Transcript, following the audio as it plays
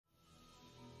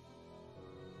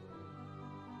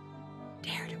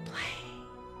Prepare to play.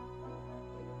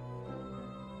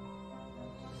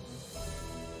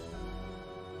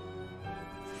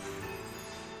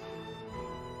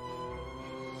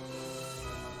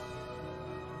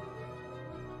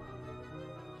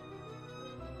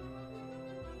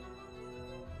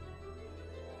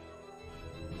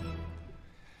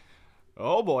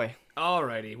 Oh boy.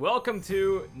 Alrighty, welcome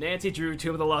to Nancy Drew,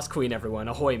 Tomb of the Lost Queen, everyone.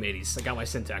 Ahoy, mateys. I got my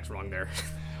syntax wrong there.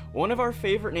 One of our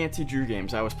favorite Nancy Drew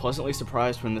games. I was pleasantly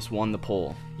surprised when this won the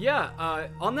poll. Yeah,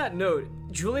 on that note,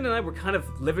 Julian and I were kind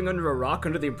of living under a rock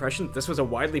under the impression that this was a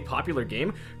widely popular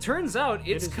game. Turns out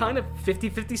it's kind of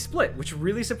 50-50 split, which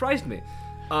really surprised me.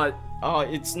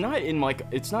 It's not in my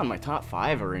top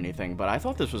 5 or anything, but I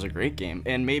thought this was a great game.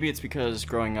 And maybe it's because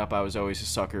growing up I was always a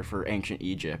sucker for ancient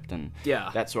Egypt and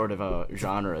that sort of a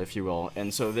genre, if you will.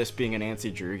 And so this being a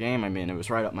Nancy Drew game, I mean, it was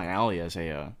right up my alley as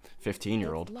a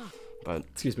 15-year-old. But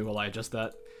excuse me while I adjust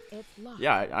that.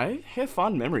 Yeah, I have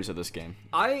fond memories of this game.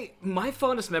 My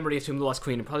fondest memory of Tomb of the Lost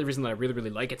Queen, and probably the reason that I really, really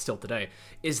like it still today,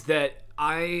 is that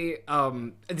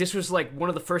this was like one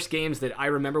of the first games that I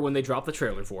remember when they dropped the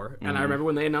trailer for, and I remember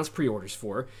when they announced pre-orders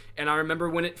for, and I remember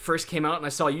when it first came out and I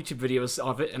saw YouTube videos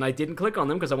of it, and I didn't click on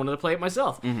them because I wanted to play it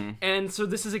myself. And so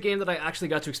this is a game that I actually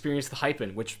got to experience the hype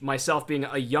in, which myself being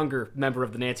a younger member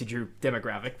of the Nancy Drew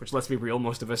demographic, which let's be real,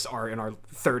 most of us are in our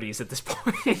 30s at this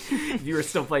point, if you were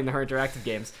still playing the Her Interactive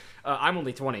games. I'm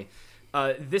only 20.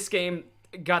 This game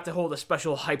got to hold a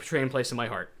special hype train place in my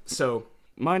heart. So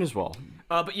mine as well.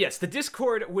 But yes, the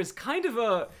Discord was kind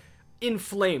of in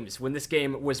flames when this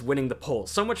game was winning the poll.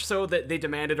 So much so that they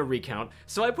demanded a recount.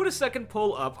 So I put a second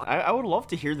poll up. I would love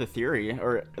to hear the theory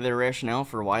or the rationale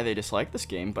for why they dislike this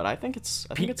game, but I think it's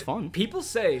fun. People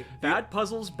say bad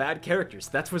puzzles, bad characters.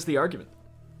 That was the argument.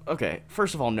 Okay,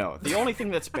 first of all, no. The only thing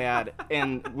that's bad,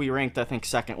 and we ranked, I think,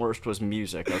 second worst, was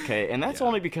music, okay? And that's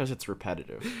only because it's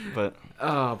repetitive. But,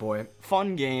 oh boy.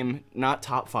 Fun game, not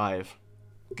top 5.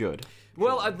 Good.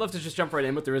 Well, I'd love to just jump right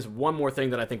in, but there is one more thing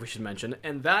that I think we should mention,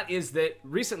 and that is that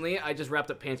recently I just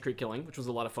wrapped up Pants Creek Killing, which was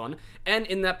a lot of fun, and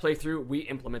in that playthrough, we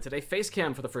implemented a face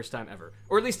cam for the first time ever.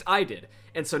 Or at least I did.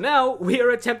 And so now, we are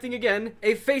attempting again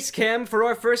a face cam for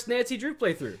our first Nancy Drew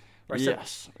playthrough.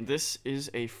 Yes, this is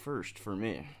a first for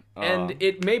me. And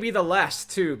it may be the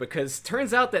last, too, because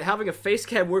turns out that having a face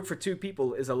cam work for 2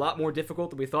 people is a lot more difficult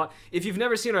than we thought. If you've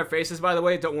never seen our faces, by the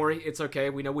way, don't worry, it's okay.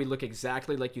 We know we look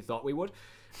exactly like you thought we would.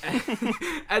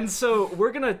 And so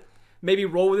we're going to maybe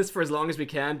roll with this for as long as we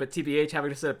can, but TBH,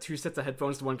 having to set up 2 sets of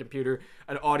headphones to one computer,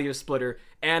 an audio splitter,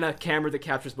 and a camera that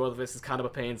captures both of us is kind of a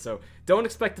pain, so don't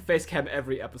expect the face cam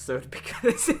every episode,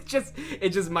 because it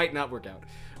just might not work out.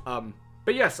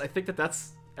 But yes, I think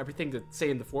that's everything to say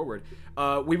in the forward.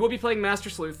 We will be playing Master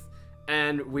Sleuth,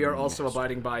 and we are also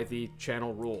abiding by the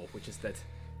channel rule, which is that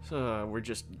we're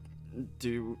just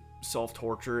do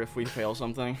self-torture if we fail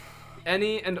something.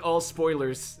 Any and all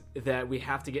spoilers that we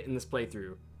have to get in this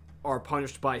playthrough are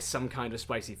punished by some kind of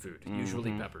spicy food,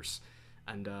 usually peppers.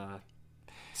 And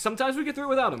sometimes we get through it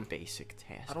without them. Basic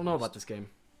task. I don't know about this game.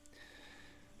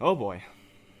 Oh boy.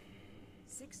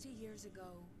 60 years ago,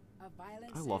 a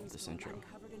violent I love this intro.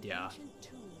 Yeah.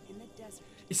 In the desert.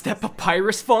 Is that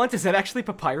papyrus font? Is that actually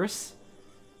papyrus?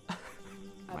 A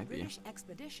Might be. British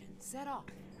expedition set off.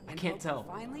 I can't tell.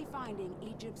 Finally finding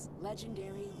Egypt's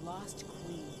legendary lost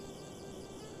queen.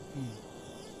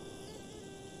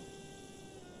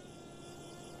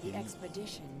 The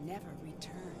expedition never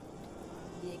returned.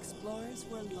 The explorers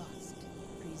were lost,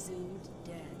 presumed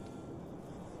dead.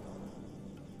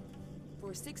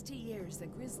 For 60 years, the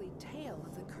grisly tale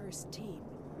of the cursed team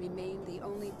remained the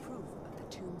only proof of the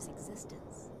tomb's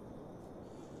existence.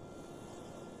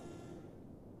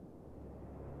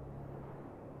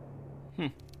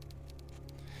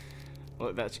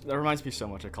 Well, that reminds me so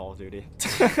much of Call of Duty.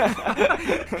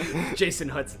 Jason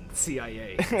Hudson,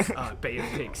 CIA, Bay of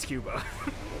Pigs, Cuba.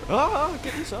 Oh,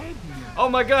 get inside. Oh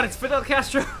my god, it's Fidel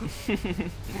Castro!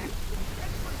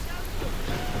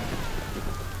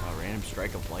 Random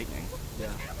strike of lightning.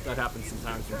 Yeah, that happens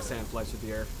sometimes when sand flies through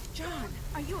the air. John,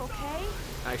 are you okay?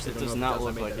 I actually It don't does know if not I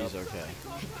look made like that he's up. okay.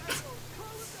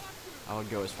 I would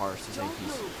go as far as to say Don't he's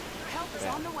move. Help is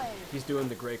bad. on the way. He's doing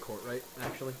the Grey Court, right,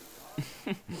 actually?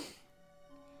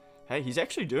 Hey, he's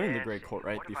actually doing the Great Court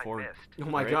right before. Oh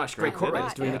my gosh, Grey Court right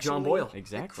is doing the John Boyle.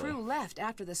 Exactly. The crew left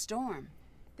after the storm.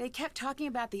 They kept talking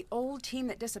about the old team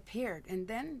that disappeared, and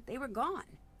then they were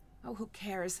gone. Oh, who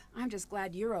cares? I'm just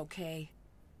glad you're okay.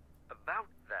 About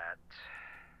that,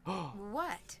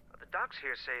 What? the docs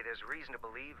here say there's reason to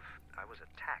believe I was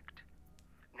attacked.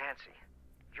 Nancy,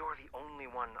 you're the only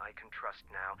one I can trust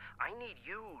now. I need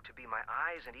you to be my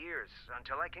eyes and ears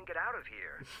until I can get out of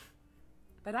here.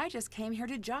 but I just came here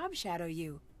to job shadow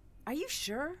you. Are you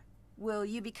sure? Will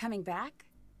you be coming back?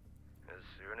 As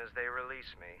soon as they release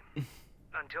me.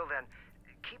 Until then,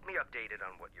 keep me updated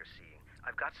on what you're seeing.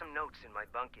 I've got some notes in my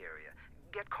bunk area.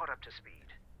 Get caught up to speed.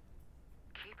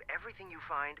 Keep everything you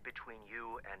find between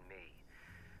you and me.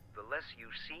 The less you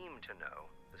seem to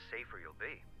know, the safer you'll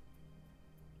be.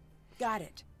 Got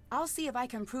it. I'll see if I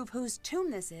can prove whose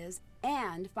tomb this is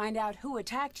and find out who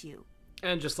attacked you.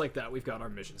 And just like that, we've got our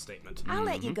mission statement. I'll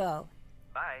let you go.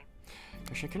 Bye.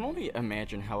 Gosh, I can only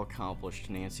imagine how accomplished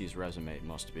Nancy's resume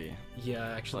must be. Yeah,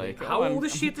 actually. Like, how old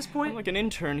is she at this point? I'm like an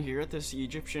intern here at this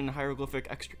Egyptian hieroglyphic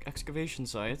excavation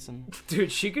sites, and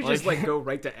dude, she could just like go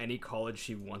right to any college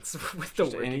she wants with the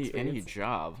work any experience.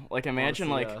 job. Like,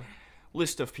 imagine Honestly, like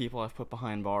list of people I've put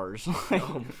behind bars.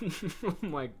 Oh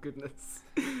my goodness,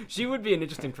 she would be an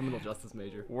interesting criminal justice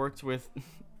major. Worked with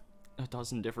a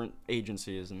dozen different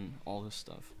agencies and all this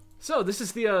stuff. So this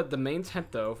is the main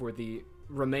tent though, where the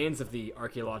remains of the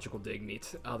archaeological dig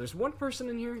meet. There's one person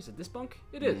in here. Is it this bunk?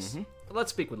 It is.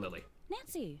 Let's speak with Lily.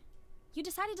 Nancy, you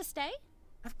decided to stay?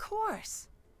 Of course.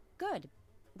 Good.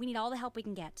 We need all the help we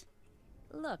can get.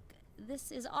 Look, this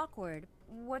is awkward.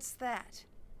 What's that?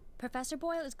 Professor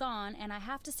Boyle is gone, and I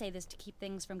have to say this to keep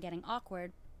things from getting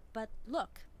awkward, but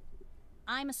look,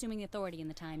 I'm assuming the authority in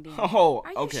the time being. Oh,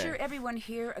 Are you sure everyone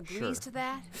here agrees to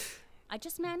that? I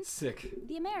just meant Sick.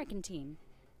 the American team,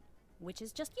 which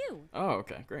is just you. Oh,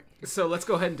 okay, great. So let's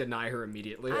go ahead and deny her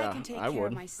immediately. I can take care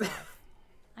of myself.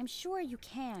 I'm sure you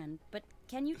can, but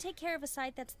can you take care of a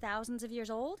site that's thousands of years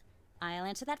old? I'll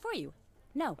answer that for you.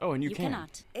 No, Oh, and you can.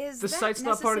 cannot. Is The that site's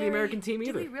not part of the necessary? American team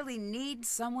either. Do we really need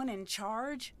someone in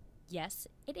charge? Yes,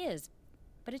 it is,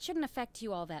 but it shouldn't affect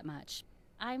you all that much.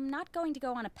 I'm not going to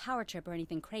go on a power trip or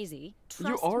anything crazy. Trust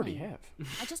You already me. have.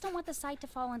 I just don't want the site to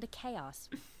fall into chaos.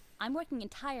 I'm working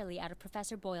entirely out of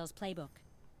Professor Boyle's playbook.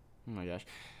 Oh my gosh.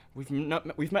 We've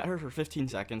met her for 15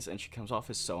 seconds, and she comes off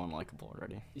as so unlikable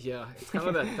already. Yeah, it's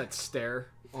kind of that stare,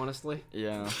 honestly.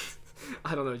 Yeah.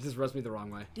 I don't know, it just rubs me the wrong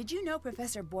way. Did you know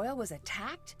Professor Boyle was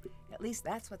attacked? At least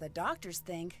that's what the doctors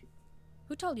think.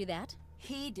 Who told you that?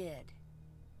 He did.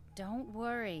 Don't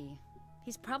worry.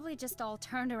 He's probably just all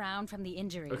turned around from the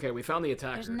injury. Okay, we found the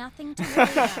attacker. There's nothing to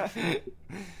worry about.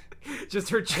 Just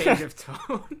her change of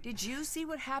tone. Did you see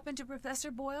what happened to Professor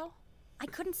Boyle? I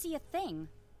couldn't see a thing.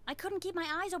 I couldn't keep my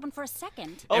eyes open for a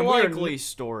second. A And we are likely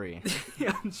story.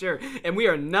 Yeah, I'm sure. And we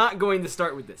are not going to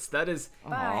start with this. That is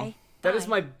Bye. that is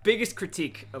my biggest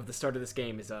critique of the start of this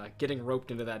game is getting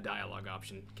roped into that dialogue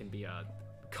option can be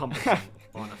cumbersome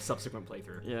on a subsequent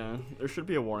playthrough. Yeah, there should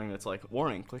be a warning that's like,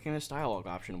 warning, clicking this dialogue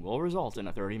option will result in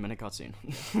a 30-minute cutscene.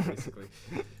 Basically.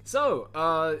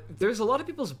 So, there's a lot of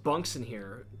people's bunks in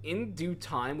here. In due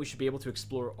time, we should be able to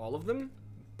explore all of them,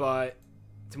 but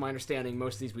to my understanding,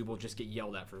 most of these we will just get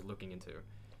yelled at for looking into.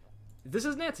 This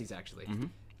is Nancy's, actually.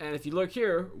 And if you look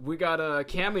here, we got a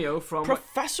cameo from...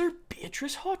 Professor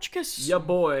Beatrice Hotchkiss! ya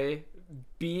boy,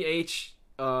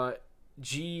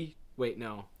 G... Wait,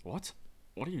 no. What?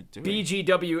 What are you doing?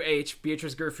 BGWH,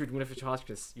 Beatrice Gertrude Winifred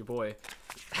Hotchkiss, your boy.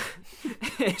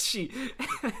 She...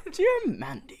 Dear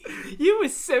Mandy. You were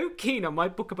so keen on my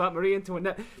book about Marie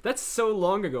Antoinette. That's so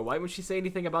long ago. Why wouldn't she say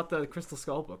anything about the Crystal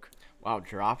Skull book? Wow,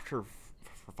 dropped her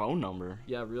phone number.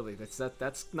 Yeah, really. That's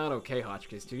not okay,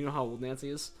 Hotchkiss. Do you know how old Nancy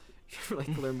is? You'd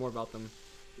like to learn more about them.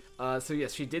 So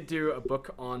yes, she did do a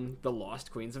book on the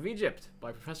Lost Queens of Egypt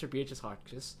by Professor Beatrice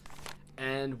Hotchkiss.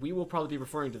 And we will probably be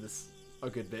referring to this a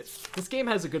good bit. This game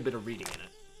has a good bit of reading in it.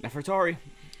 Nefertari.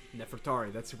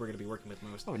 Nefertari, that's who we're going to be working with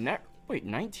most. Oh, wait,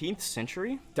 19th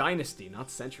century? Dynasty, not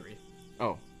century.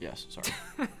 Oh, yes,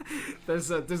 sorry.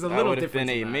 There's a That little would have difference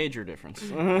been a in that. major difference. So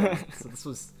this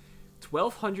was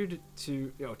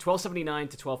 1279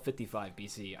 to 1255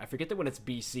 BC. I forget that when it's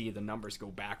BC, the numbers go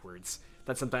backwards.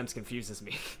 That sometimes confuses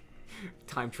me.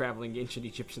 Time traveling ancient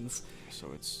Egyptians. So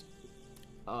it's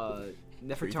 3,000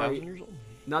 Nefertari, years old?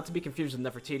 not to be confused with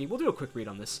Nefertiti, we'll do a quick read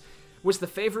on this, was the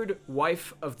favored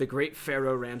wife of the great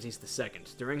pharaoh Ramses II.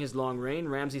 During his long reign,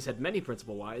 Ramses had many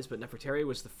principal wives, but Nefertari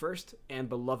was the first and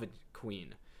beloved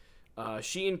queen.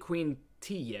 She and Queen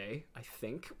Tiye, I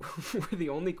think, were the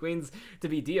only queens to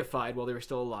be deified while they were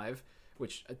still alive,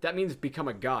 which, that means become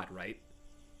a god, right?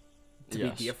 To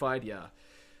Yes. be deified, yeah.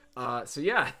 So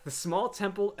yeah, the small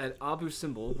temple at Abu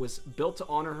Simbel was built to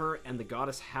honor her and the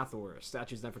goddess Hathor.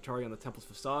 Statues of Nefertari on the temple's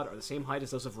facade are the same height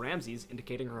as those of Ramses,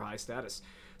 indicating her high status.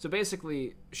 So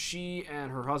basically, she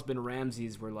and her husband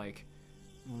Ramses were like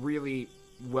really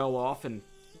well off and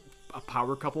a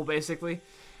power couple, basically.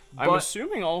 I'm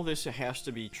assuming all this has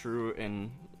to be true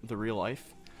in the real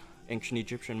life ancient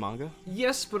Egyptian manga.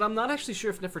 Yes, but I'm not actually sure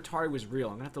if Nefertari was real.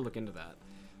 I'm gonna have to look into that.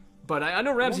 But I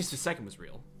know Ramses II was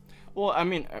real. Well, I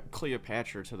mean,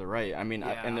 Cleopatra to the right. I mean,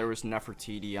 and there was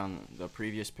Nefertiti on the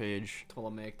previous page.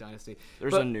 Ptolemaic dynasty.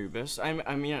 There's Anubis.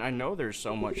 I mean, I know there's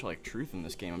so much like truth in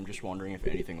this game. I'm just wondering if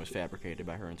anything was fabricated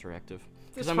by Her Interactive.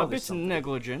 Because I'm a bit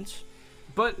negligent.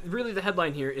 But really, the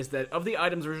headline here is that of the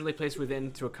items originally placed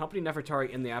within to accompany Nefertari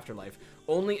in the afterlife,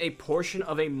 only a portion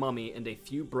of a mummy and a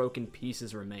few broken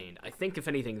pieces remained. I think, if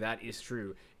anything, that is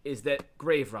true. Is that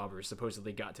grave robbers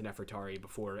supposedly got to Nefertari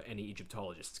before any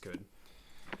Egyptologists could.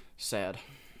 Sad.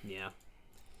 Yeah.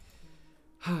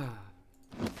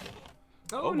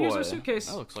 Oh, and here's our suitcase.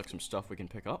 That looks like some stuff we can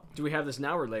pick up. Do we have this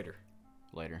now or later?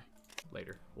 Later.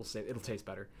 Later. We'll say it'll taste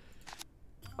better.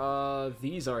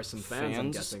 These are some fans,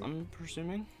 I'm guessing. I'm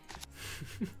presuming.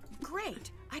 Great.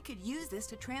 I could use this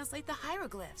to translate the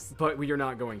hieroglyphs. But you're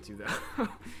not going to,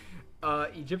 though.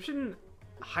 Egyptian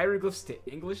hieroglyphs to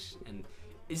English, and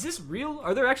is this real?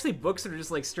 Are there actually books that are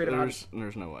just like straight out?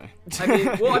 There's no way.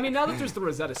 I mean, now that there's the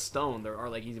Rosetta Stone, there are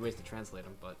like easy ways to translate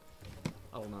them, but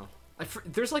I don't know.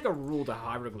 There's like a rule to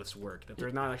hieroglyphs work that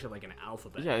they're not actually like an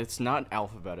alphabet. Yeah, it's not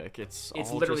alphabetic. It's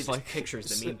all literally just like pictures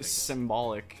that mean things.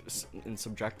 Symbolic and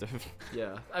subjective.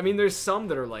 Yeah, I mean, there's some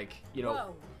that are like, you know.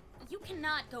 Whoa, you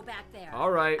cannot go back there. All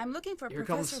right. I'm looking for Here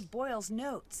Professor comes Boyle's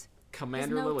notes.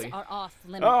 Commander His notes Lily. are off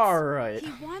limits. All right.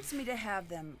 He wants me to have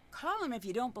them. Call him if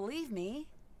you don't believe me.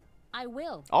 I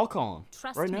will. I'll call him.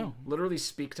 Trust right me. now. Literally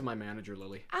speak to my manager,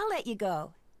 Lily. I'll let you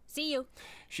go. See you.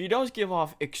 She does give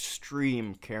off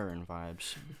extreme Karen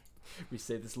vibes. We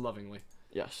say this lovingly.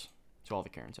 Yes, to all the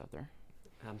Karens out there.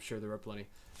 I'm sure there are plenty.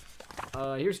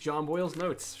 Here's John Boyle's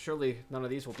notes. Surely none of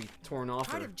these will be torn off.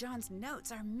 Part of John's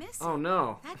notes are missing. Oh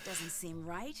no. That doesn't seem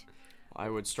right. I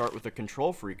would start with the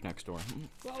control freak next door.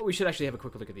 Well, we should actually have a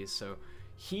quick look at these. So,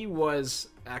 he was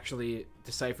actually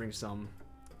deciphering some.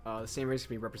 The same race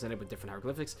can be represented with different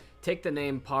hieroglyphics. Take the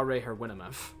name Pare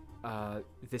Herwinameth.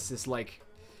 This is like...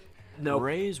 No.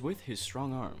 Raise with his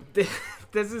strong arm.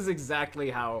 This is exactly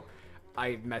how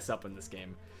I mess up in this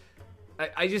game.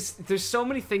 I just... There's so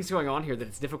many things going on here that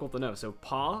it's difficult to know. So,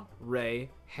 Pa, Ray,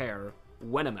 Hair,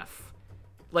 Wenameth.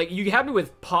 Like, you have me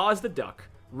with Pa is the duck,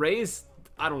 Ray is,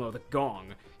 I don't know, the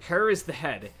gong, Hair is the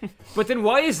head. But then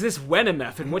why is this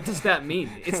Wenameth, and what does that mean?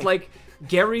 It's like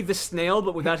Gary the snail,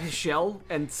 but without his shell,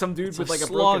 and some dude with like a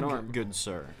broken arm. Good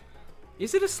sir.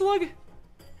 Is it a slug?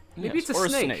 Maybe yes, it's a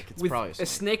snake. A snake. It's probably a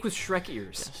snake with Shrek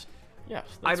ears. Yes,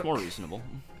 that's more reasonable.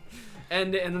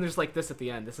 And then there's like this at the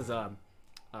end. This is kind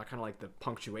of like the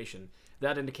punctuation.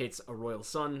 That indicates a royal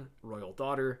son, royal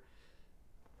daughter.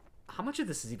 How much of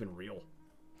this is even real?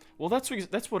 Well,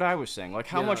 that's what I was saying. Like,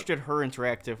 how much did Her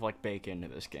Interactive like bake into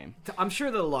this game? I'm sure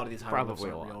that a lot of these hieroglyphs are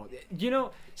real. You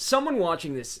know, someone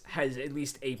watching this has at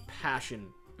least a passion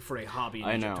for a hobby in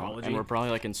Egyptology. And we're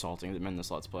probably like insulting them in this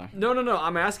Let's Play. No.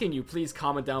 I'm asking you, please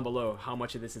comment down below how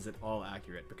much of this is at all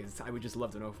accurate, because I would just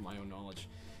love to know from my own knowledge.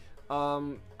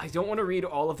 I don't want to read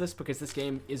all of this because this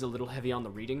game is a little heavy on the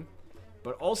reading,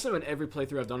 but also in every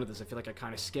playthrough I've done of this, I feel like I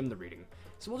kind of skimmed the reading.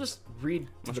 So we'll just read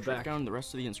to the back. Down the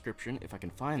rest of the inscription. If I can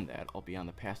find that, I'll be on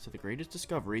the path to the greatest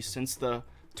discovery since the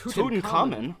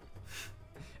Tutankhamun.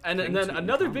 And then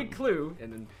another big clue,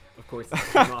 and then of course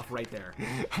it's came off right there.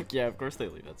 Yeah, of course they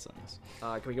leave that sentence.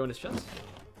 Can we go in his chest?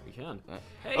 We can.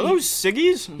 Hey, are those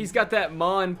ciggies? He's got that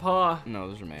ma and pa. No,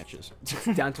 those are matches.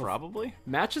 Dental. Probably.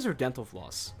 Matches or dental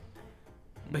floss?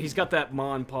 But he's got that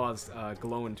ma and pa's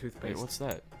glowing toothpaste. Wait, what's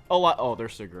that? Oh, they're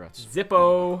cigarettes.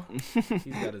 Zippo.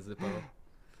 He's got a Zippo.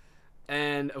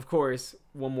 And of course,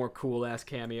 one more cool ass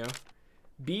cameo.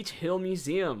 Beach Hill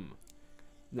Museum.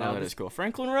 Now that is cool.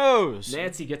 Franklin Rose.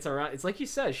 Nancy gets around. It's like he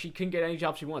says, she couldn't get any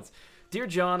job she wants. Dear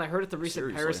John, I heard at the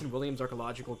recent Paris and Williams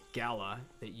Archaeological Gala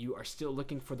that you are still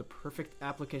looking for the perfect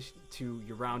applicant to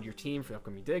round your team for the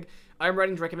upcoming dig. I'm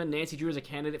writing to recommend Nancy Drew as a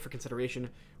candidate for consideration.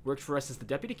 Worked for us as the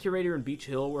deputy curator in Beach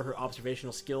Hill, where her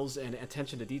observational skills and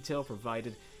attention to detail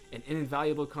provided an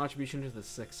invaluable contribution to the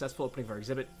successful opening of our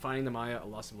exhibit, Finding the Maya, A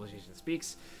Lost Civilization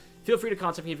Speaks. Feel free to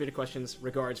contact me if you have any questions.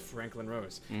 Regards, Franklin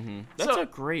Rose. That's a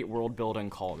great world-building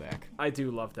callback. I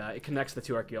do love that. It connects the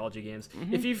two archaeology games.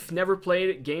 If you've never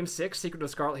played Game 6, Secret of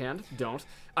the Scarlet Hand, don't.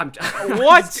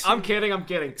 What? I'm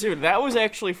kidding. Dude, that was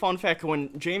actually a fun fact.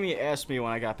 When Jamie asked me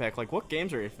when I got back, like, what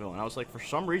games are you feeling? I was like, for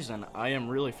some reason, I am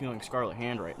really feeling Scarlet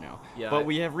Hand right now. Yeah, but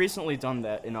we have recently done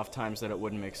that enough times that it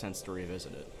wouldn't make sense to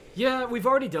revisit it. Yeah, we've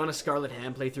already done a Scarlet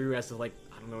Hand playthrough as of, like,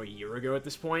 I don't know, a year ago at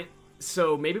this point.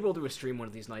 So maybe we'll do a stream one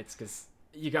of these nights, because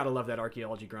you gotta love that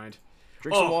archaeology grind.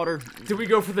 Drink some water. Did we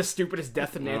go for the stupidest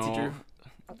death of Nancy Drew?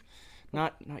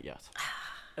 Not yet.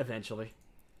 Eventually.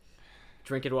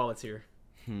 Drink it while it's here.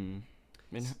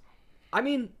 I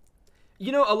mean,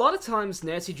 you know, a lot of times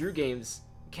Nancy Drew games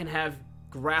can have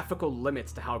graphical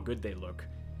limits to how good they look.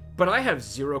 But I have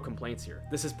zero complaints here.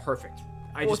 This is perfect.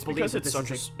 I just believe because that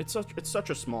it's such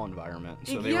a small environment.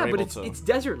 So yeah, but it's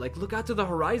desert. Like, look out to the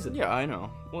horizon. Yeah, I know.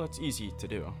 Well, it's easy to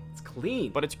do. It's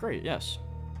clean. But it's great, yes.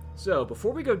 So,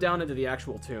 before we go down into the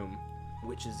actual tomb,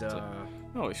 which is,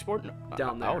 no, explore...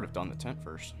 down there. I would have done the tent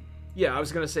first. Yeah, I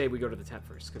was going to say we go to the tent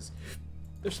first, because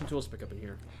there's some tools to pick up in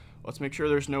here. Let's make sure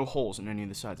there's no holes in any of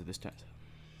the sides of this tent.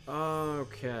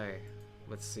 Okay.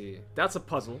 Let's see. That's a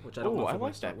puzzle, which I don't know if I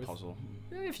like that puzzle.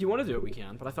 If you want to do it, we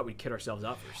can, but I thought we'd kid ourselves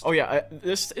out first. Oh, yeah.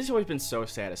 This has always been so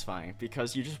satisfying,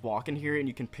 because you just walk in here and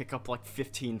you can pick up, like,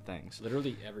 15 things.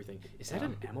 Literally everything. Is that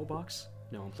an ammo box?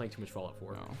 No, I'm playing too much Fallout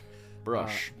 4. No.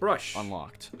 Brush. Brush.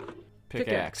 Unlocked.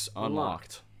 Pickaxe.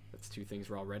 Unlocked. That's 2 things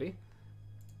we're already.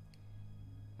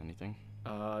 Anything?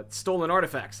 Stolen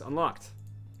artifacts. Unlocked.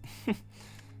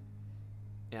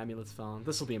 Amulets found.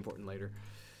 This will be important later.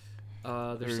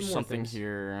 There's something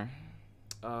here.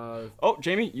 Oh,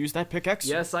 Jamie, use that pickaxe.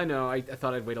 Yes, I know. I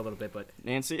thought I'd wait a little bit, but...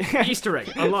 Nancy. Easter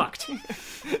egg. Unlocked.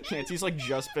 Nancy's, like,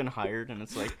 just been hired, and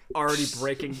it's, like... already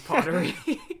breaking pottery.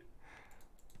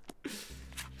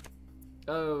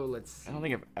 Oh, let's see. I don't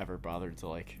think I've ever bothered to,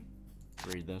 like,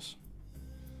 read this.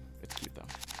 It's cute,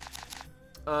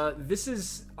 though. This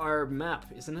is our map,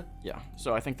 isn't it? Yeah,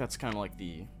 so I think that's kind of like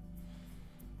the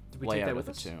Did we layout take that of with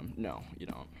the us? tomb. No, you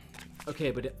don't.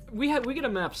 Okay, but we get a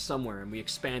map somewhere, and we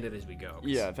expand it as we go.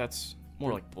 Yeah, that's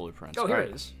more like blueprints. Oh, here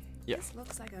it is. Yeah. This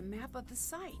looks like a map of the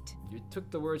site. You took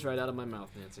the words right out of my mouth,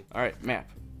 Nancy. All right,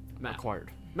 map. Map. Acquired.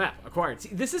 Map. Acquired. See,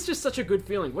 this is just such a good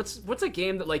feeling. What's a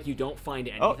game that, like, you don't find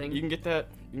anything? Oh, you can get that.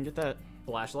 You can get that.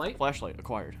 Flashlight? Flashlight.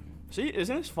 Acquired. See,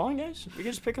 isn't this fun, guys? We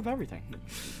can just pick up everything.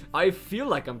 I feel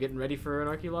like I'm getting ready for an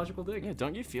archaeological dig. Yeah,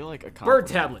 don't you feel like a Bird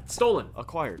tablet. Stolen.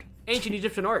 Acquired. Ancient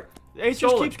Egyptian art. It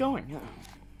just keeps going. Yeah.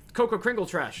 Cocoa Kringle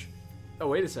trash. Oh,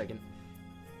 wait a second.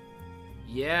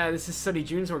 Yeah, this is Sunny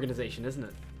June's organization, isn't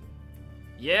it?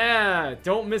 Yeah!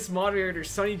 Don't miss moderator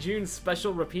Sunny June's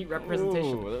special repeat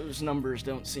representation. Ooh, those numbers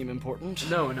don't seem important.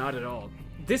 No, not at all.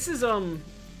 This is, You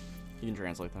can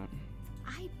translate that.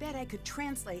 I bet I could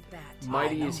translate that.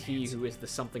 Mighty is he who is the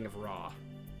something of Ra.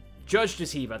 Judged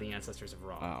is he by the ancestors of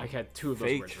Ra. Wow. I had 2 of those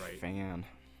Fake words right. fan.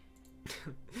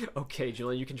 Okay,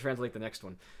 Julian, you can translate the next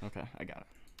one. Okay, I got it.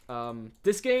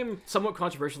 This game, somewhat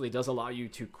controversially, does allow you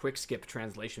to quick skip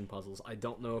translation puzzles. I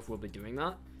don't know if we'll be doing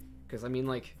that. Because, I mean,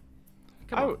 like...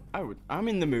 I would. I'm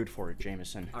in the mood for it,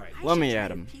 Jameson. All right. Let me at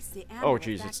him. Oh,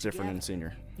 jeez, it's different in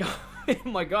senior. Oh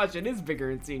my gosh, it is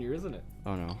bigger in senior, isn't it?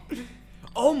 Oh, no.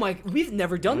 Oh my... We've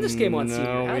never done this game on senior,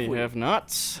 have we? No, we have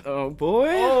not. Oh, boy.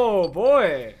 Oh,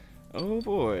 boy. Oh,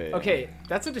 boy. Okay,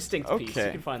 that's a distinct piece. You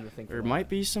Okay. can find the thing. There might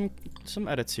be some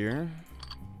edits here.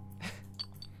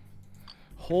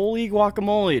 Holy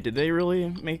guacamole! Did they really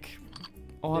make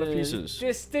a lot of pieces?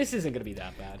 This isn't gonna be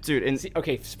that bad, Dude. In See,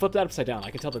 okay, flip that upside down. I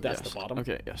can tell that that's yes. the bottom.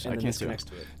 Okay, yes, and I then can't this do connects it.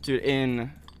 to it.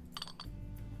 Dude,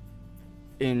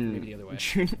 Maybe the other way.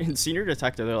 in Senior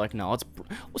Detective, they're like, no, let's.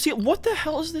 See, what the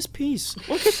hell is this piece?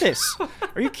 Look at this.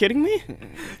 Are you kidding me?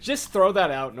 Just throw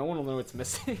that out. No one will know it's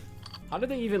missing. How did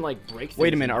they even like break?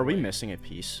 Wait a minute. Are we missing a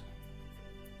piece?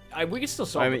 We can still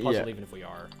solve the puzzle yeah. even if we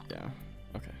are. Yeah.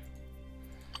 Okay.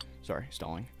 Sorry,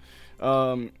 stalling.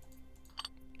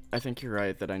 I think you're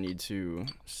right that I need to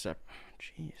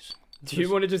Jeez. Do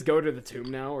you want to just go to the tomb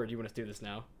now, or do you want to do this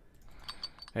now?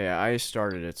 Hey, I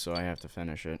started it, so I have to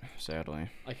finish it, sadly.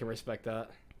 I can respect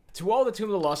that. To all the Tomb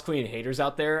of the Lost Queen haters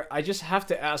out there, I just have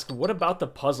to ask, what about the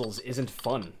puzzles isn't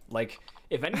fun? Like,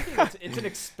 if anything, it's an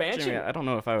expansion. Jimmy, I don't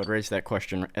know if I would raise that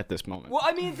question at this moment. Well,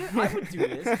 I mean, I would do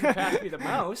this if you pass me the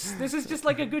mouse. This is just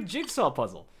like a good jigsaw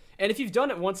puzzle. And if you've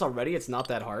done it once already, it's not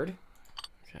that hard.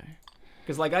 Okay.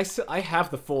 Because, like, I have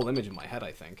the full image in my head,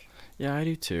 I think. Yeah, I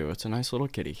do too. It's a nice little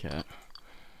kitty cat.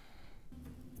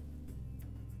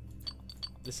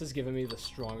 This has given me the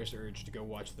strongest urge to go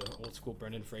watch the old school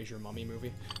Brendan Fraser Mummy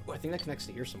movie. Oh, I think that connects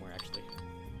to here somewhere, actually.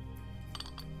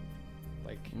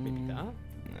 Like, maybe that?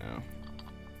 No.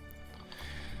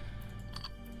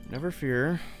 Never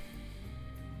fear.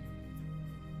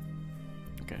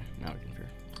 Okay, now we can fear.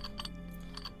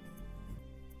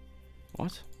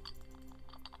 What?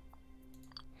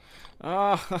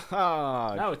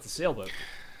 Ah, Now it's a sailboat.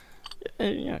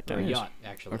 yeah, Or a yacht,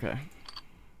 actually. Okay.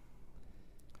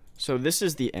 So this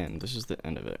is the end. This is the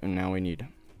end of it, and now we need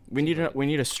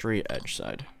a straight edge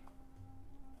side.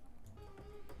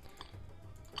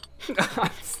 I'm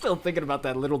still thinking about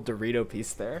that little Dorito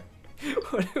piece there.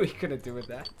 What are we gonna do with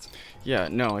that? Yeah,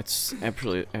 no, it's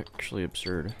actually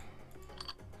absurd.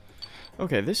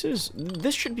 Okay, this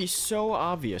should be so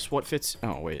obvious. What fits?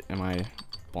 Oh wait, am I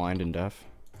blind and deaf?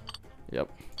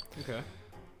 Yep. Okay.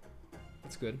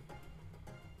 That's good.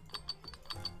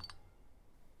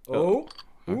 Oh.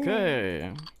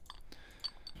 Okay.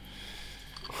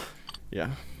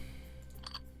 Yeah.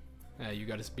 You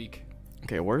gotta speak.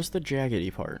 Okay, where's the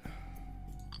jaggedy part?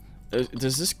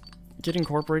 Does this get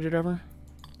incorporated ever?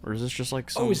 Or is this just like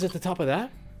some... Oh, is it the top of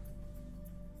that?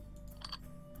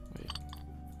 Wait.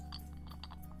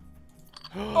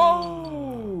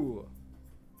 Oh!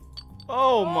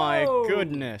 Oh my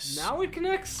goodness. Now it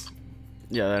connects?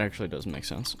 Yeah, that actually does make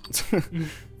sense.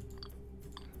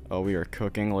 Oh, we are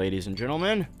cooking, ladies and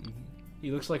gentlemen.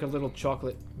 He looks like a little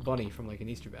chocolate bunny from like an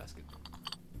Easter basket.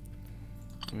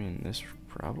 I mean, this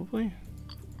probably...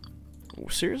 Oh,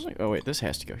 seriously? Oh, wait, this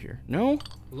has to go here. No?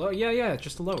 Yeah,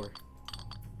 just lower.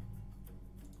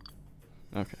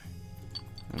 Okay.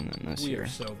 And then this We here. are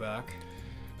so back.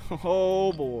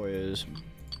 Oh, boys.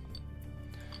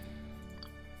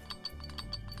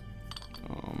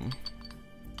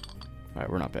 Alright,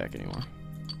 we're not back anymore.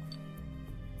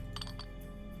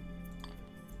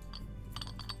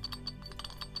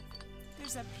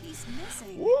 There's a piece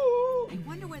missing. Woo! I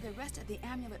wonder where the rest of the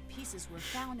amulet pieces were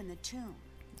found in the tomb.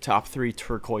 Top 3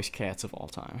 turquoise cats of all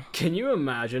time. Can you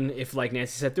imagine if, like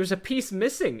Nancy said, there's a piece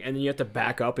missing, and then you have to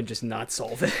back up and just not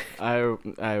solve it?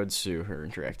 I would sue her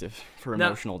Interactive for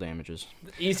emotional damages.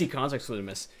 Easy context clue to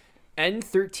miss.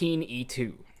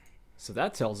 N13E2. So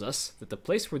that tells us that the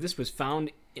place where this was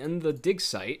found in the dig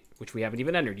site, which we haven't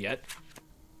even entered yet,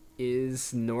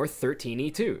 is North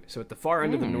 13E2. So at the far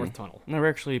end of the North Tunnel. Never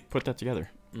actually put that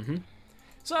together.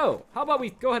 So, how about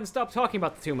we go ahead and stop talking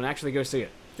about the tomb and actually go see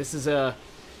it? This is a...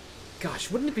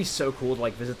 Gosh, wouldn't it be so cool to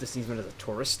like visit this even as a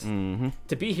tourist?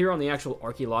 To be here on the actual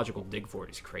archaeological dig for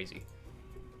it is crazy.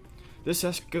 This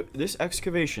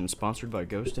excavation sponsored by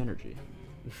Ghost Energy.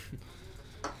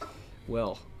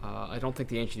 Well, I don't think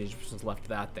the ancient Egyptians left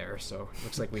that there, so it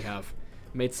looks like we have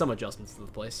made some adjustments to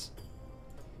the place.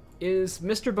 Is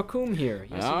Mr. Bakum here?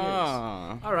 Yes, he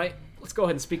is. All right, let's go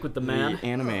ahead and speak with the man. The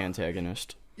anime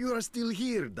antagonist. You are still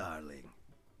here, darling.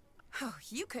 Oh,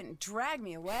 you couldn't drag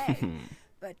me away.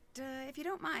 But if you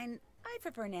don't mind, I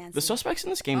prefer Nancy. The suspects in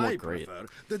this game I look great. prefer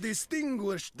the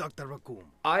distinguished Dr. Raccoon.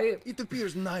 It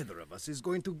appears neither of us is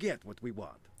going to get what we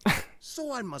want.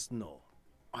 So I must know,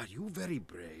 are you very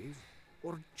brave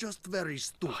or just very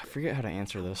stupid? I forget how to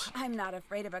answer this. I'm not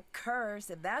afraid of a curse,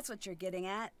 if that's what you're getting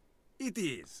at. It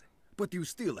is, but you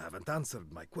still haven't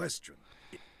answered my question.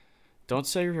 Don't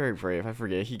say you're very brave. I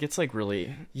forget. He gets like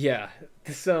really... Yeah.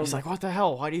 He's like, what the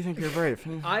hell? Why do you think you're brave?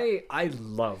 I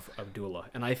love Abdullah,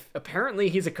 and apparently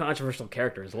he's a controversial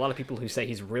character. There's a lot of people who say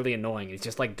he's really annoying. He's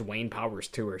just like Dwayne Powers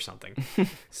 2 or something.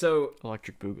 So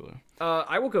Electric Boogaloo.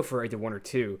 I will go for either 1 or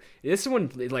 2. This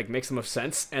one like makes the most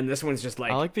sense, and this one's just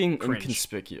like I like being cringe.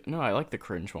 inconspicuous. No, I like the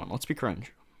cringe one. Let's be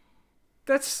cringe.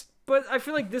 But I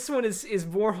feel like this one is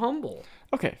more humble.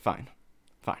 Okay, fine.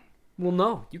 Well,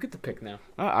 no, you get to pick now.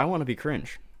 I want to be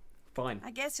cringe. Fine. I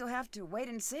guess you'll have to wait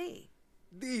and see.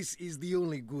 This is the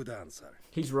only good answer.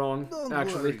 He's wrong, Don't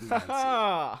actually. worry, Nancy.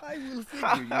 I will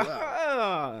figure you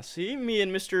out. See, me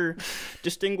and Mr.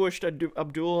 Distinguished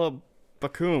Abdullah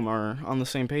Bakum are on the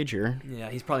same page here. Yeah,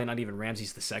 he's probably not even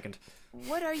Ramses II.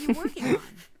 What are you working on?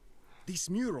 This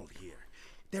mural here.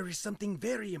 There is something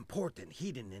very important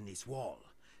hidden in this wall.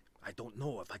 I don't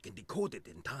know if I can decode it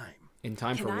in time. In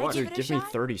time Can for I what? give Dude, it a give me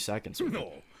shot? 30 seconds.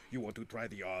 No. You want to try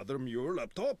the other mural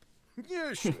up top?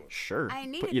 Yeah, sure. Sure. I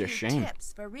need Put a you to few shame.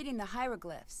 tips for reading the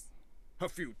hieroglyphs. A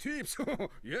few tips?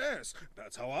 Yes,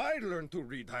 that's how I learned to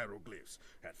read hieroglyphs.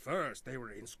 At first, they were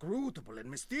inscrutable and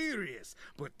mysterious,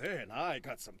 but then I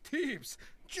got some tips.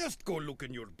 Just go look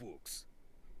in your books.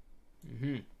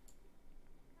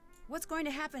 What's going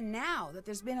to happen now that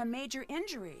there's been a major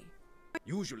injury?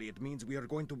 Usually it means we are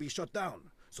going to be shut down.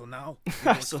 So now, we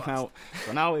work so fast.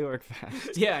 now we work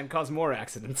fast. Yeah, and cause more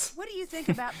accidents. What do you think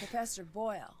about Professor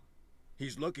Boyle?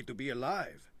 He's lucky to be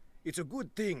alive. It's a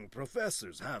good thing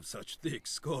professors have such thick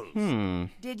skulls.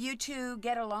 Did you two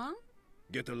get along?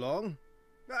 Get along?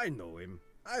 I know him.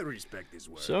 I respect his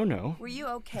work. So no. Were you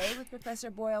okay with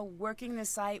Professor Boyle working the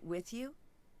site with you?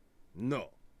 No.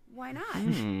 Why not?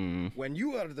 When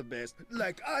you are the best,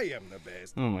 like I am the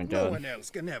best, Oh my no God. one else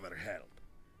can ever help.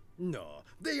 No,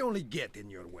 they only get in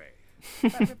your way.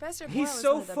 But Professor Boyle He's is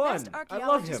so one of the fun. best I love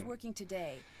archaeologists him. working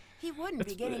today. He wouldn't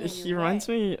be getting in He your reminds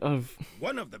way. me of...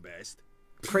 One of the best.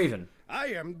 Craven. I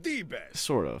am the best.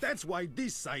 Sort of. That's why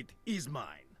this site is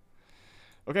mine.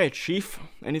 Okay, Chief.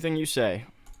 Anything you say.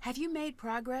 Have you made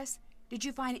progress? Did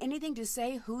you find anything to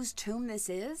say whose tomb this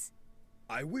is?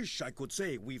 I wish I could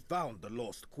say we found the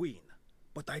lost queen,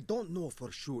 but I don't know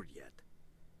for sure yet.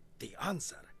 The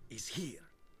answer is here.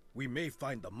 We may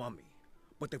find the mummy,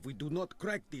 but if we do not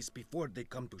crack this before they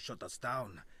come to shut us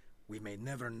down, we may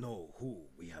never know who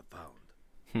we have found.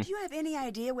 Do you have any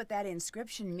idea what that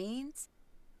inscription means?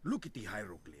 Look at the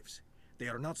hieroglyphs. They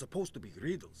are not supposed to be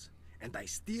riddles, and I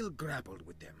still grappled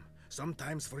with them,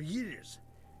 sometimes for years.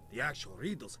 The actual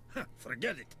riddles,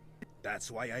 forget it. That's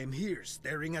why I am here,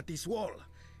 staring at this wall.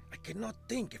 I cannot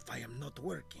think if I am not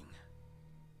working.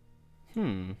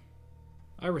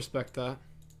 I respect that.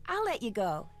 I'll let you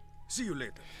go. See you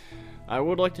later. I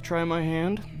would like to try my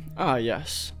hand. Ah,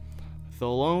 yes. The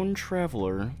lone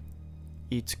traveler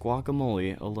eats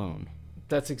guacamole alone.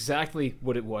 That's exactly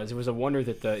what it was. It was a wonder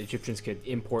that the Egyptians could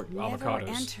import avocados. Never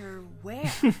enter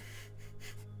where?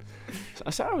 I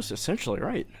said I was essentially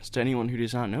right. As to anyone who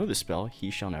does not know the spell,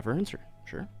 he shall never enter.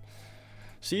 Sure.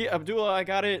 See, Abdullah, I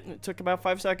got it. It took about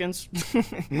 5 seconds.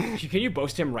 Can you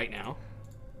boast him right now?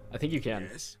 I think you can.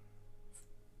 Yes?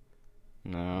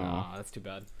 No. That's too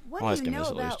bad. What Well, do you let's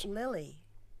know give this at about least. Lily?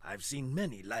 I've seen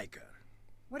many like her.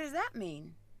 What does that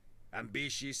mean?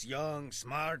 Ambitious, young,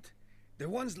 smart. The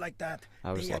ones like that, I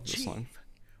always they loved this achieve. line.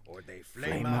 Or they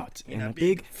flame out in a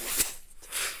big...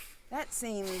 That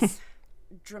seems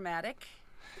dramatic.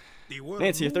 The world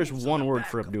Nancy, if there's moves one on the word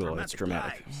back for of Abdullah, it's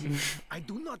dramatic. lives. I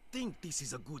do not think this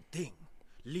is a good thing.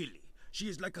 Lily, she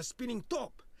is like a spinning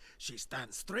top. She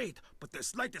stands straight, but the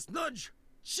slightest nudge,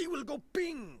 she will go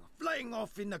ping, flying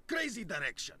off in a crazy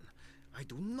direction. I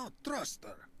do not trust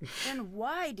her. Then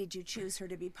why did you choose her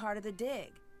to be part of the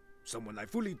dig? Someone I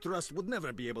fully trust would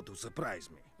never be able to surprise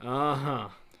me. Uh-huh.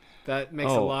 That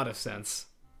makes a lot of sense.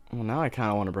 Well, now I kind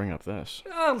of want to bring up this.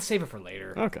 I'll save it for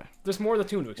later. Okay. There's more of the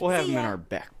tune to explain. We'll have See him in ya. our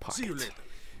back pocket. See you later.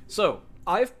 So,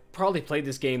 I've probably played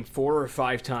this game 4 or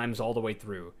 5 times all the way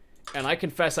through. And I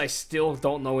confess I still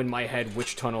don't know in my head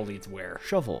which tunnel leads where.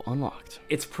 Shovel unlocked.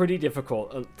 It's pretty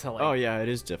difficult to like... Oh, yeah, it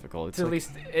is difficult. It's to like, at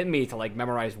least in me to like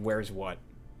memorize where's what.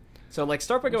 So like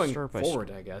start by going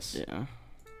forward, I guess. Yeah.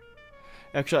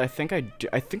 Actually, I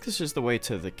think this is the way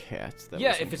to the cat. That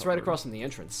Yeah, was if it's right uncovered. across from the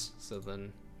entrance. So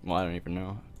then Well, I don't even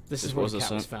know. this is where the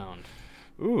cat was found.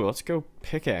 Ooh, let's go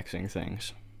pickaxing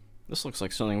things. This looks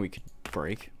like something we could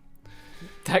break.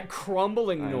 That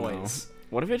crumbling I know. noise.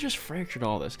 What if it just fractured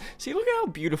all this? See, look at how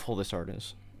beautiful this art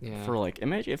is. Yeah. For like,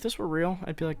 imagine if this were real,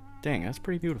 I'd be like, dang, that's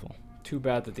pretty beautiful. Too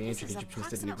bad that the This ancient is Egyptians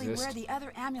didn't approximately exist. where the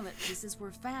other amulet pieces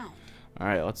were found. All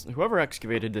right, whoever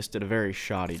excavated this did a very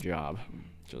shoddy job.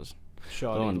 Just lo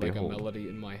Shoddy and like a behold. melody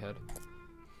in my head.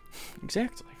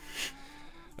 Exactly.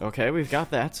 Okay, we've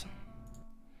got that.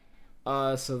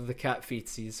 So the cat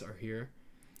feetsies are here.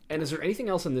 And is there anything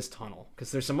else in this tunnel?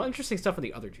 Because there's some interesting stuff in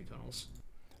the other 2 tunnels.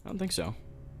 I don't think so.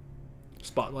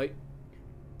 Spotlight.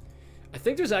 I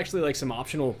think there's actually like some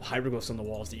optional hieroglyphs on the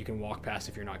walls that you can walk past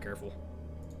if you're not careful.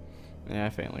 Yeah, I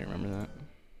faintly remember that.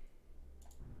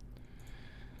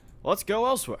 Let's go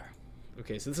elsewhere.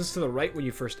 Okay, so this is to the right when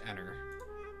you first enter.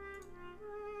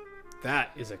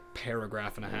 That is a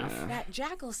paragraph and a half. Yeah. That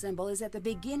jackal symbol is at the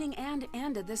beginning and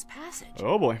end of this passage.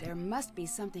 Oh boy. There must be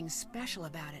something special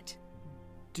about it.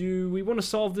 Do we want to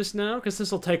solve this now? Because this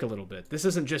will take a little bit. This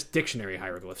isn't just dictionary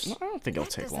hieroglyphs. I don't think it'll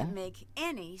That take doesn't long. make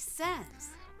any sense.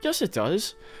 Yes, it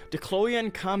does. De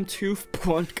Cloyan kam toof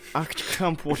point act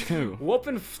camp what who.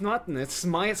 Wopen fnotnets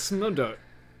my smudot.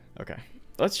 Okay.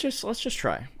 Let's just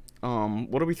try.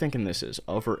 What are we thinking this is?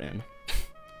 Of or in?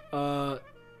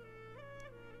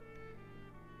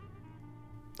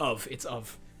 It's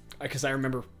of. Because I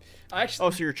remember. I actually.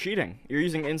 Oh, so you're cheating. You're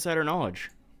using insider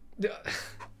knowledge.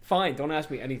 Fine, don't ask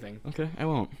me anything. Okay, I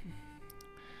won't.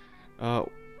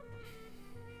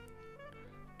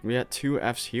 We got 2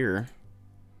 F's here.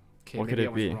 Okay, What could maybe it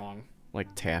I was be? wrong. Like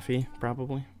taffy,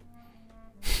 probably.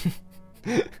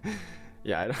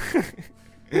 Yeah, I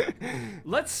don't.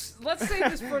 Let's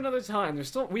save this for another time.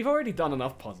 We've already done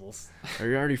enough puzzles. Are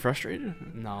you already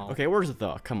frustrated? No. Okay, where's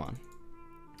the? Come on.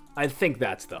 I think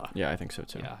that's the. Yeah, I think so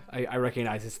too. Yeah, I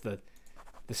recognize it's the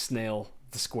snail,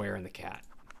 the square, and the cat.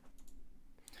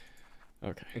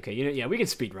 Okay. Okay, yeah, we can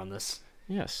speed run this.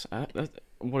 Yes.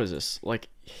 What is this? Like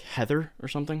Heather or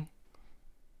something?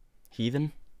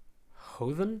 Heathen?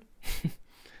 Hothen?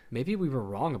 Maybe we were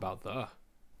wrong about the.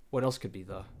 What else could be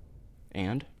the?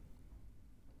 And?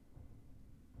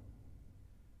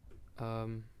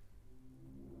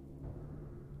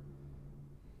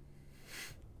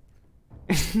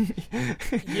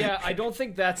 Yeah, I don't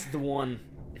think that's the one.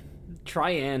 Try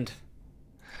and.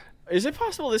 Is it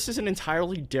possible this is an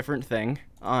entirely different thing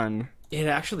on... It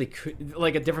actually could,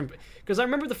 like a different, because I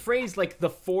remember the phrase like the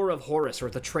 4 of Horus or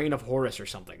the train of Horus or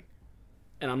something,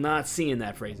 and I'm not seeing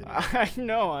that phrase anymore. I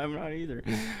know, I'm not either.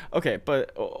 Okay,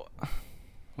 but... Oh,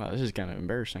 wow, this is kind of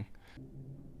embarrassing.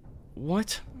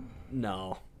 What?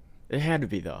 No, It had to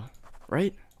be the...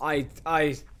 Right? I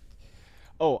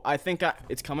Oh, I think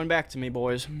it's coming back to me,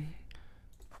 boys.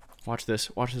 Watch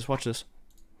this. Watch this. Watch this.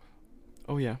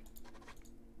 Oh, yeah.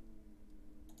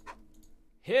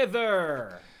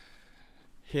 Hither.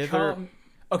 Hither.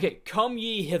 Come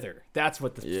ye hither. That's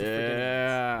what the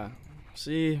Yeah.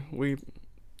 See, we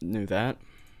knew that.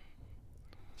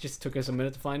 Just took us a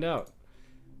minute to find out.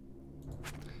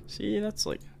 See, that's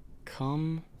like,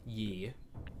 come Ye.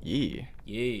 ye.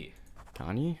 Ye.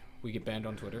 Kanye? We get banned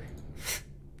on Twitter.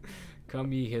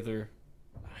 Come ye hither.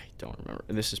 I don't remember.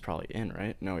 This is probably in,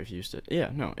 right? No, we've used it. Yeah,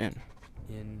 no, in.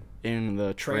 In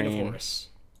the Train train of Horus.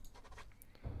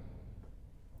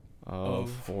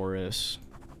 of Horus.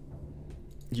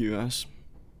 U.S.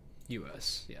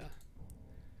 U.S. Yeah.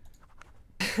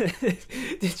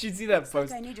 Did you see that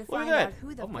post? I need to Look at find that. out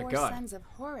who the Oh my four God. sons of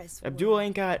Horus Abdul were.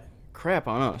 ain't got crap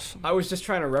on us. I was just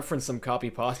trying to reference some copy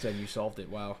pasta and you solved it.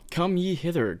 Wow. Come ye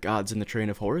hither, gods in the train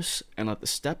of Horus, and let the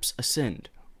steps ascend.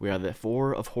 We are the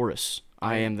four of Horus.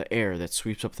 I am the air that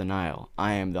sweeps up the Nile.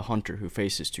 I am the hunter who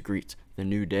faces to greet the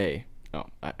new day. Oh,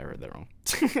 I read that wrong.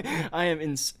 I am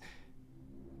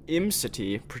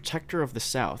Imsati, protector of the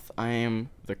south. I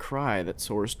am the cry that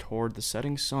soars toward the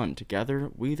setting sun. Together,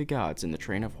 we the gods in the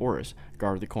train of Horus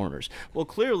guard the corners. Well,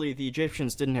 clearly the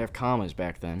Egyptians didn't have commas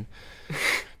back then.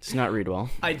 Does not read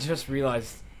well. I just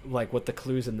realized like what the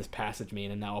clues in this passage mean,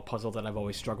 and now a puzzle that I've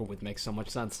always struggled with makes so much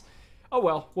sense. Oh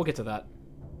well, we'll get to that.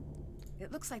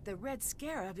 It looks like the red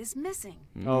scarab is missing.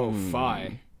 Oh,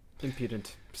 fie.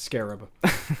 Impudent scarab.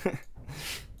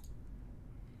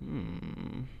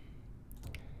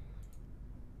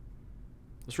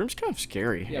 This room's kind of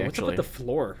scary, Yeah, actually. what's up with the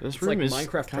floor? This It's room like is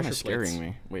Minecraft kind of pressure scaring plates.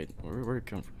 me. Wait, where'd it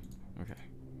come from? Okay.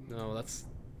 No, that's...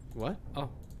 What? Oh,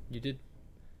 you did.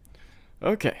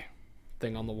 Okay.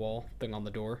 Thing on the wall, thing on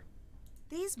the door.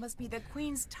 These must be the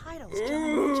queen's titles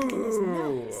John mentioned in his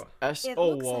notes. It Oh,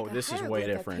 looks whoa, like a this is way hieroglyph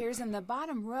different. appears in the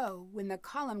bottom row when the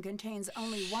column contains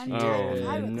only one Oh, type of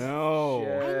hieroglyph. no.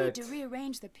 I need to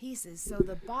rearrange the pieces so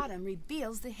the bottom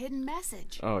reveals the hidden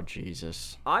message. Oh,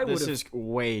 Jesus. I This would've- is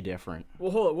way different.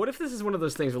 Well, hold on. What if this is one of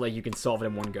those things where like you can solve it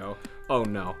in one go? Oh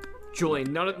no,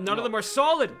 Julian, none of them are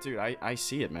solid. Dude, I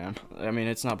see it, man. I mean,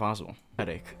 it's not possible.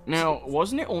 Headache. Now,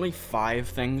 wasn't it only 5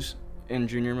 things in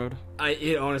junior mode?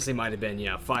 It honestly might have been,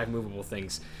 yeah, 5 movable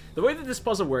things. The way that this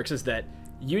puzzle works is that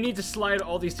you need to slide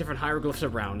all these different hieroglyphs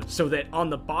around so that on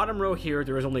the bottom row here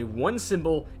there is only one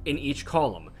symbol in each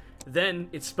column. Then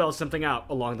it spells something out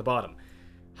along the bottom.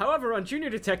 However, on Junior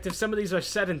Detective, some of these are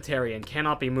sedentary and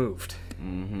cannot be moved.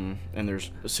 Mm-hmm. And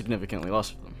there's significantly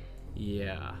less of them.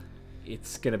 Yeah,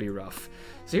 it's gonna be rough.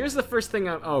 So here's the first thing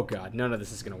oh god, none of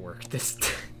this is gonna work. This...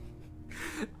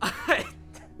 I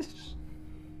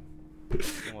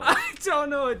don't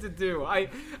know what to do. I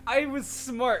was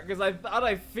smart because I thought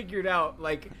I figured out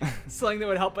like something that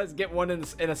would help us get one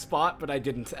in a spot, but I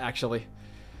didn't actually.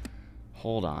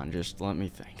 Hold on, just let me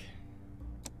think.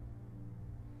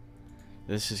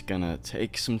 This is gonna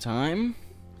take some time.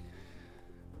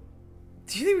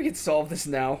 Do you think we could solve this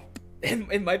now?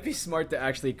 It might be smart to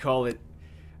actually call it,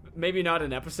 maybe not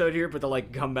an episode here, but to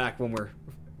like come back when we're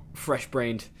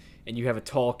fresh-brained and you have a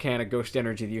tall can of ghost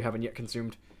energy that you haven't yet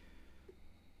consumed.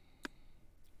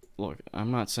 Look,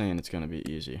 I'm not saying it's gonna be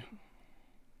easy.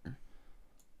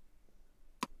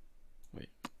 Wait,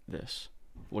 this.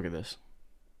 Look at this.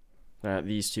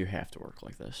 These two have to work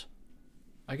like this.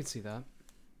 I can see that.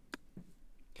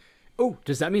 Oh,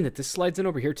 does that mean that this slides in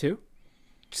over here too?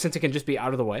 Since it can just be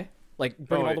out of the way? Like,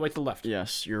 bring it all the way to the left.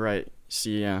 Yes, you're right.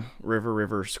 See, yeah. River,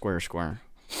 river, square, square.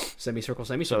 Semicircle,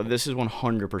 So semicircle. this is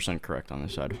 100% correct on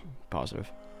this side.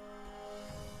 Positive.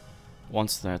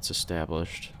 Once that's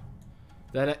established.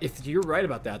 That if you're right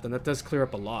about that, then that does clear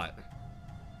up a lot.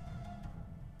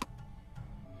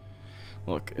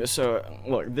 Look, this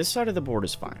side of the board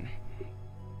is fine.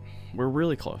 We're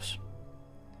really close.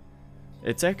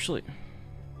 It's actually...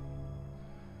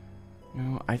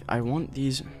 No, I want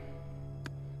these...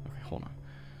 Okay, hold on.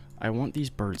 I want these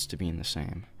birds to be in the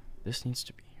same. This needs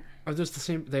to be here. Are those the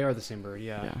same? They are the same bird,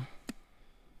 yeah. Yeah.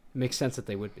 Makes sense that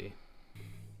they would be.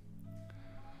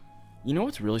 You know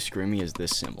what's really screwing me is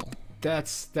this symbol.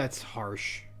 That's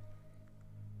harsh.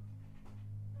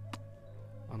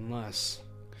 Unless...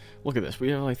 Look at this. We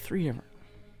have like 3 different...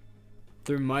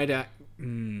 There might That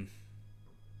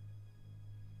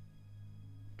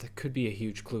could be a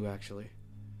huge clue, actually.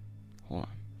 Hold on.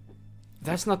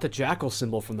 That's not the jackal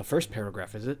symbol from the first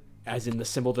paragraph, is it? As in the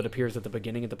symbol that appears at the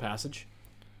beginning of the passage?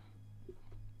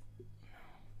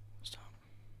 Stop.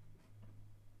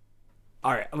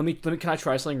 Alright, can I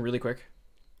try something really quick?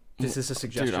 This is a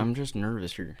suggestion. Dude, I'm just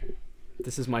nervous here.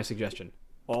 This is my suggestion.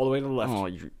 All the way to the left. Oh,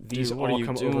 These dude, what are all you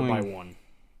come doing? over by 1.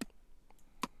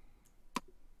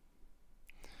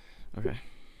 Okay.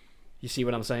 You see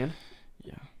what I'm saying?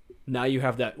 Yeah. Now you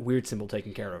have that weird symbol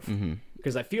taken care of.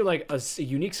 Because I feel like a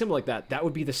unique symbol like that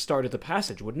would be the start of the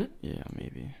passage, wouldn't it? Yeah,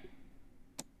 maybe.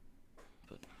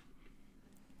 But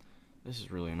this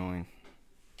is really annoying.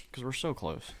 Because we're so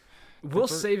close. We'll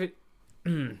save it...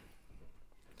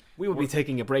 We will be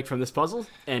taking a break from this puzzle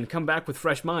and come back with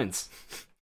fresh minds.